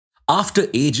After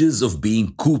ages of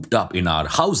being cooped up in our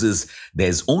houses,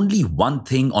 there's only one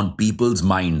thing on people's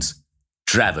minds: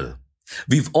 travel.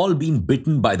 We've all been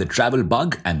bitten by the travel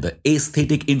bug, and the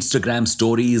aesthetic Instagram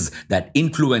stories that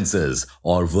influencers,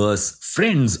 or worse,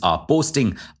 friends are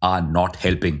posting are not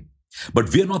helping.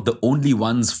 But we're not the only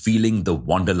ones feeling the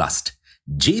wanderlust.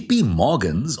 JP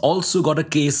Morgan's also got a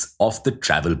case of the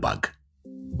travel bug.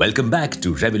 Welcome back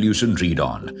to Revolution Read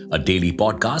On, a daily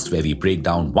podcast where we break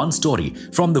down one story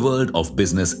from the world of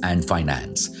business and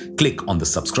finance. Click on the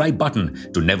subscribe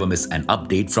button to never miss an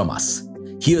update from us.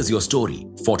 Here's your story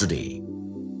for today.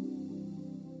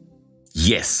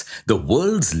 Yes, the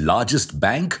world's largest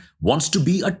bank wants to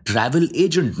be a travel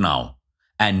agent now.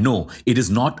 And no, it is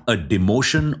not a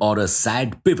demotion or a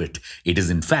sad pivot. It is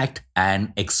in fact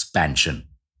an expansion.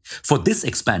 For this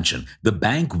expansion, the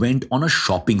bank went on a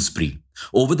shopping spree.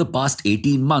 Over the past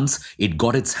 18 months, it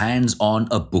got its hands on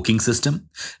a booking system,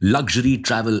 luxury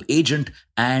travel agent,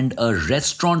 and a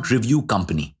restaurant review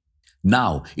company.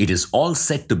 Now, it is all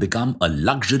set to become a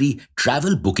luxury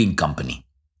travel booking company.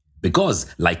 Because,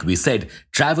 like we said,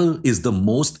 travel is the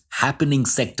most happening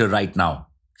sector right now.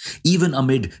 Even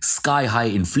amid sky-high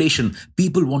inflation,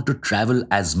 people want to travel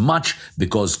as much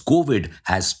because COVID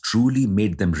has truly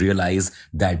made them realize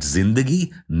that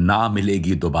zindagi na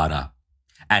milegi dobara.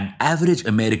 An average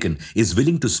American is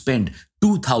willing to spend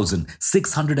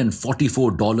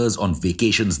 $2,644 on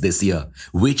vacations this year,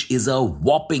 which is a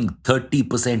whopping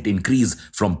 30% increase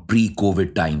from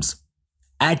pre-COVID times.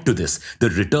 Add to this the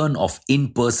return of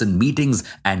in-person meetings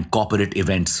and corporate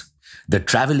events. The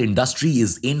travel industry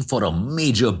is in for a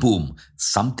major boom,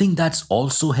 something that's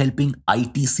also helping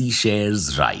ITC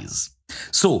shares rise.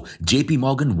 So, JP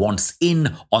Morgan wants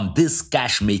in on this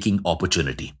cash-making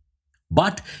opportunity.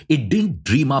 But it didn't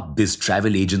dream up this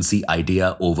travel agency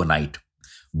idea overnight.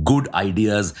 Good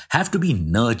ideas have to be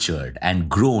nurtured and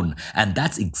grown, and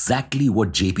that's exactly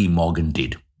what JP Morgan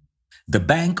did. The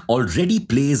bank already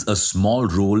plays a small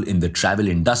role in the travel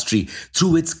industry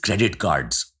through its credit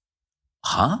cards.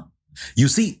 Huh? You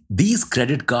see, these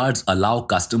credit cards allow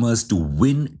customers to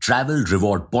win travel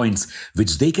reward points,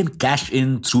 which they can cash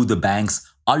in through the bank's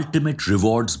Ultimate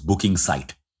Rewards booking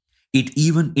site. It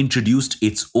even introduced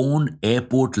its own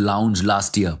airport lounge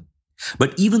last year.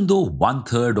 But even though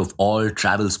 1/3 of all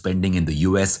travel spending in the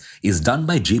US is done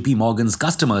by JP Morgan's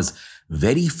customers,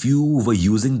 very few were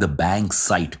using the bank's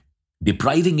site,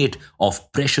 depriving it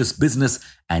of precious business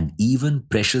and even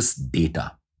precious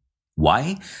data.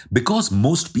 Why? Because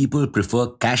most people prefer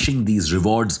cashing these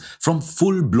rewards from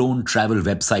full-blown travel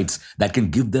websites that can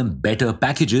give them better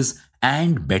packages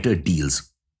and better deals.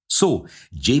 So,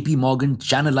 JP Morgan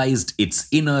channelized its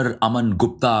inner Aman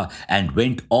Gupta and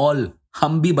went all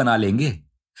hum bhi bana lenge.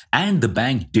 And the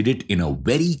bank did it in a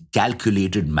very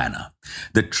calculated manner.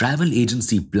 The travel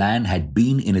agency plan had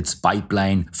been in its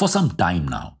pipeline for some time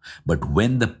now. But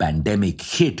when the pandemic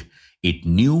hit, it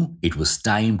knew it was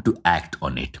time to act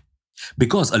on it.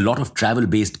 Because a lot of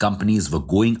travel-based companies were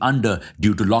going under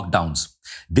due to lockdowns.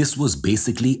 This was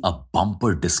basically a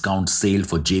bumper discount sale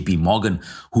for JP Morgan,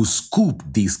 who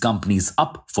scooped these companies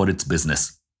up for its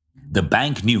business. The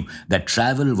bank knew that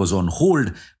travel was on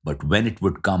hold, but when it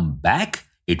would come back,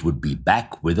 it would be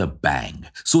back with a bang.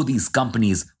 So these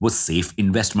companies were safe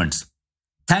investments.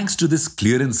 Thanks to this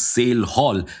clearance sale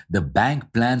haul, the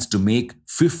bank plans to make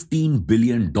 $15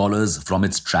 billion from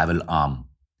its travel arm.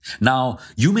 Now,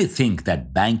 you may think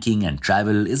that banking and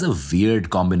travel is a weird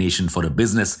combination for a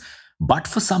business, but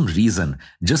for some reason,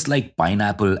 just like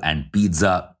pineapple and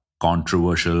pizza,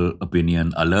 controversial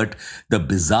opinion alert, the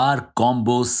bizarre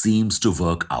combo seems to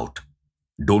work out.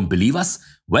 Don't believe us?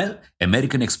 Well,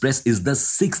 American Express is the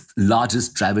 6th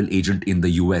largest travel agent in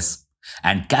the US.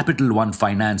 And Capital One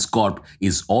Finance Corp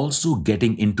is also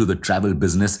getting into the travel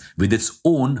business with its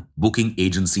own booking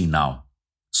agency now.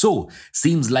 So,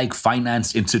 seems like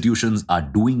finance institutions are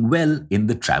doing well in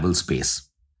the travel space.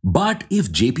 But if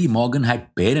JP Morgan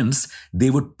had parents, they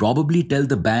would probably tell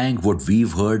the bank what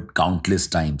we've heard countless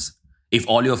times. If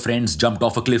all your friends jumped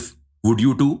off a cliff, would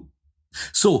you too?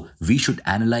 So, we should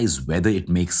analyze whether it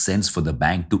makes sense for the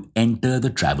bank to enter the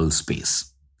travel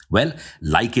space. Well,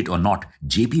 like it or not,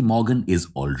 JP Morgan is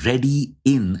already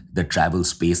in the travel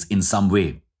space in some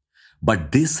way.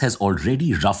 But this has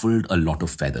already ruffled a lot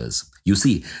of feathers. You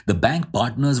see, the bank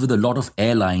partners with a lot of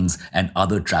airlines and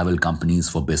other travel companies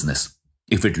for business.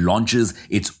 If it launches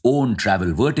its own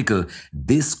travel vertical,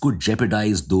 this could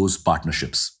jeopardize those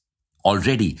partnerships.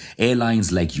 Already,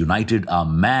 airlines like United are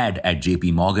mad at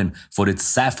JP Morgan for its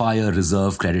Sapphire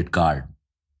Reserve credit card.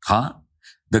 Huh?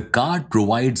 The card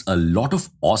provides a lot of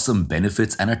awesome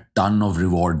benefits and a ton of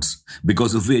rewards,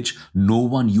 because of which no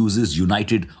one uses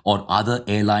United or other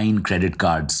airline credit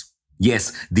cards.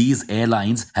 Yes, these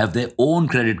airlines have their own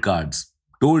credit cards.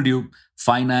 Told you,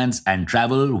 finance and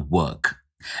travel work.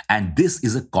 And this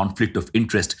is a conflict of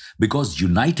interest because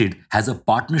United has a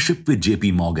partnership with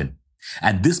JP Morgan.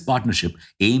 And this partnership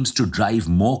aims to drive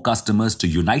more customers to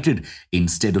United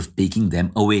instead of taking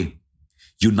them away.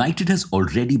 United has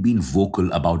already been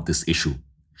vocal about this issue.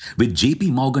 With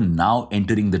JP Morgan now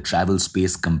entering the travel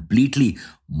space completely,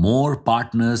 more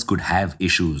partners could have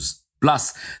issues.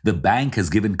 Plus, the bank has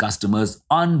given customers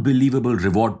unbelievable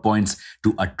reward points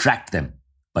to attract them.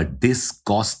 But this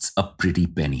costs a pretty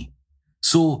penny.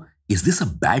 So, is this a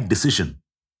bad decision?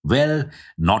 Well,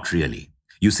 not really.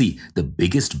 You see, the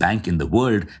biggest bank in the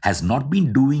world has not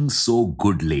been doing so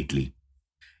good lately.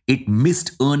 It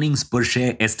missed earnings per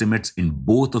share estimates in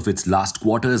both of its last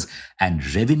quarters,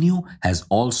 and revenue has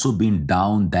also been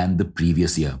down than the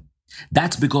previous year.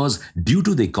 That's because, due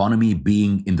to the economy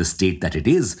being in the state that it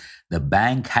is, the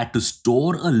bank had to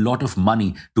store a lot of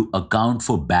money to account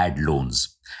for bad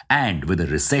loans. And with a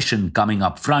recession coming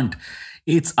up front,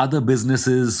 its other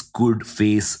businesses could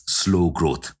face slow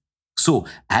growth. So,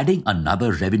 adding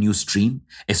another revenue stream,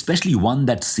 especially one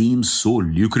that seems so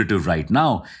lucrative right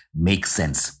now, makes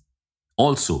sense.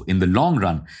 Also, in the long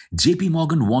run, JP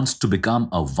Morgan wants to become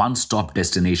a one-stop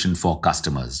destination for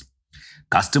customers.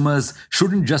 Customers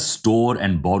shouldn't just store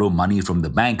and borrow money from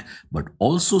the bank, but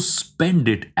also spend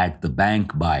it at the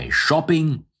bank by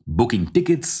shopping, booking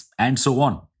tickets, and so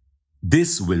on.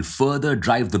 This will further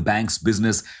drive the bank's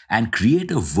business and create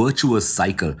a virtuous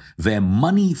cycle where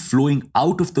money flowing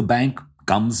out of the bank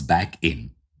comes back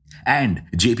in. And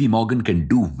JP Morgan can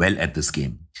do well at this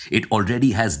game. It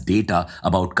already has data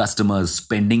about customers'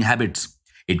 spending habits.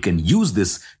 It can use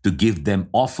this to give them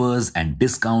offers and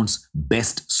discounts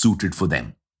best suited for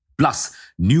them. Plus,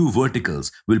 new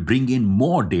verticals will bring in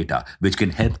more data which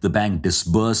can help the bank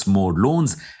disburse more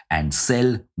loans and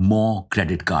sell more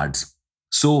credit cards.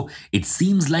 So, it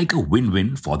seems like a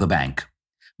win-win for the bank.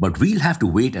 But we'll have to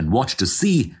wait and watch to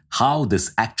see how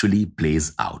this actually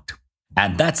plays out.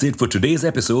 And that's it for today's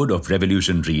episode of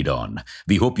Revolution Read On.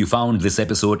 We hope you found this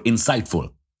episode insightful.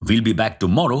 We'll be back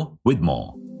tomorrow with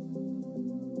more.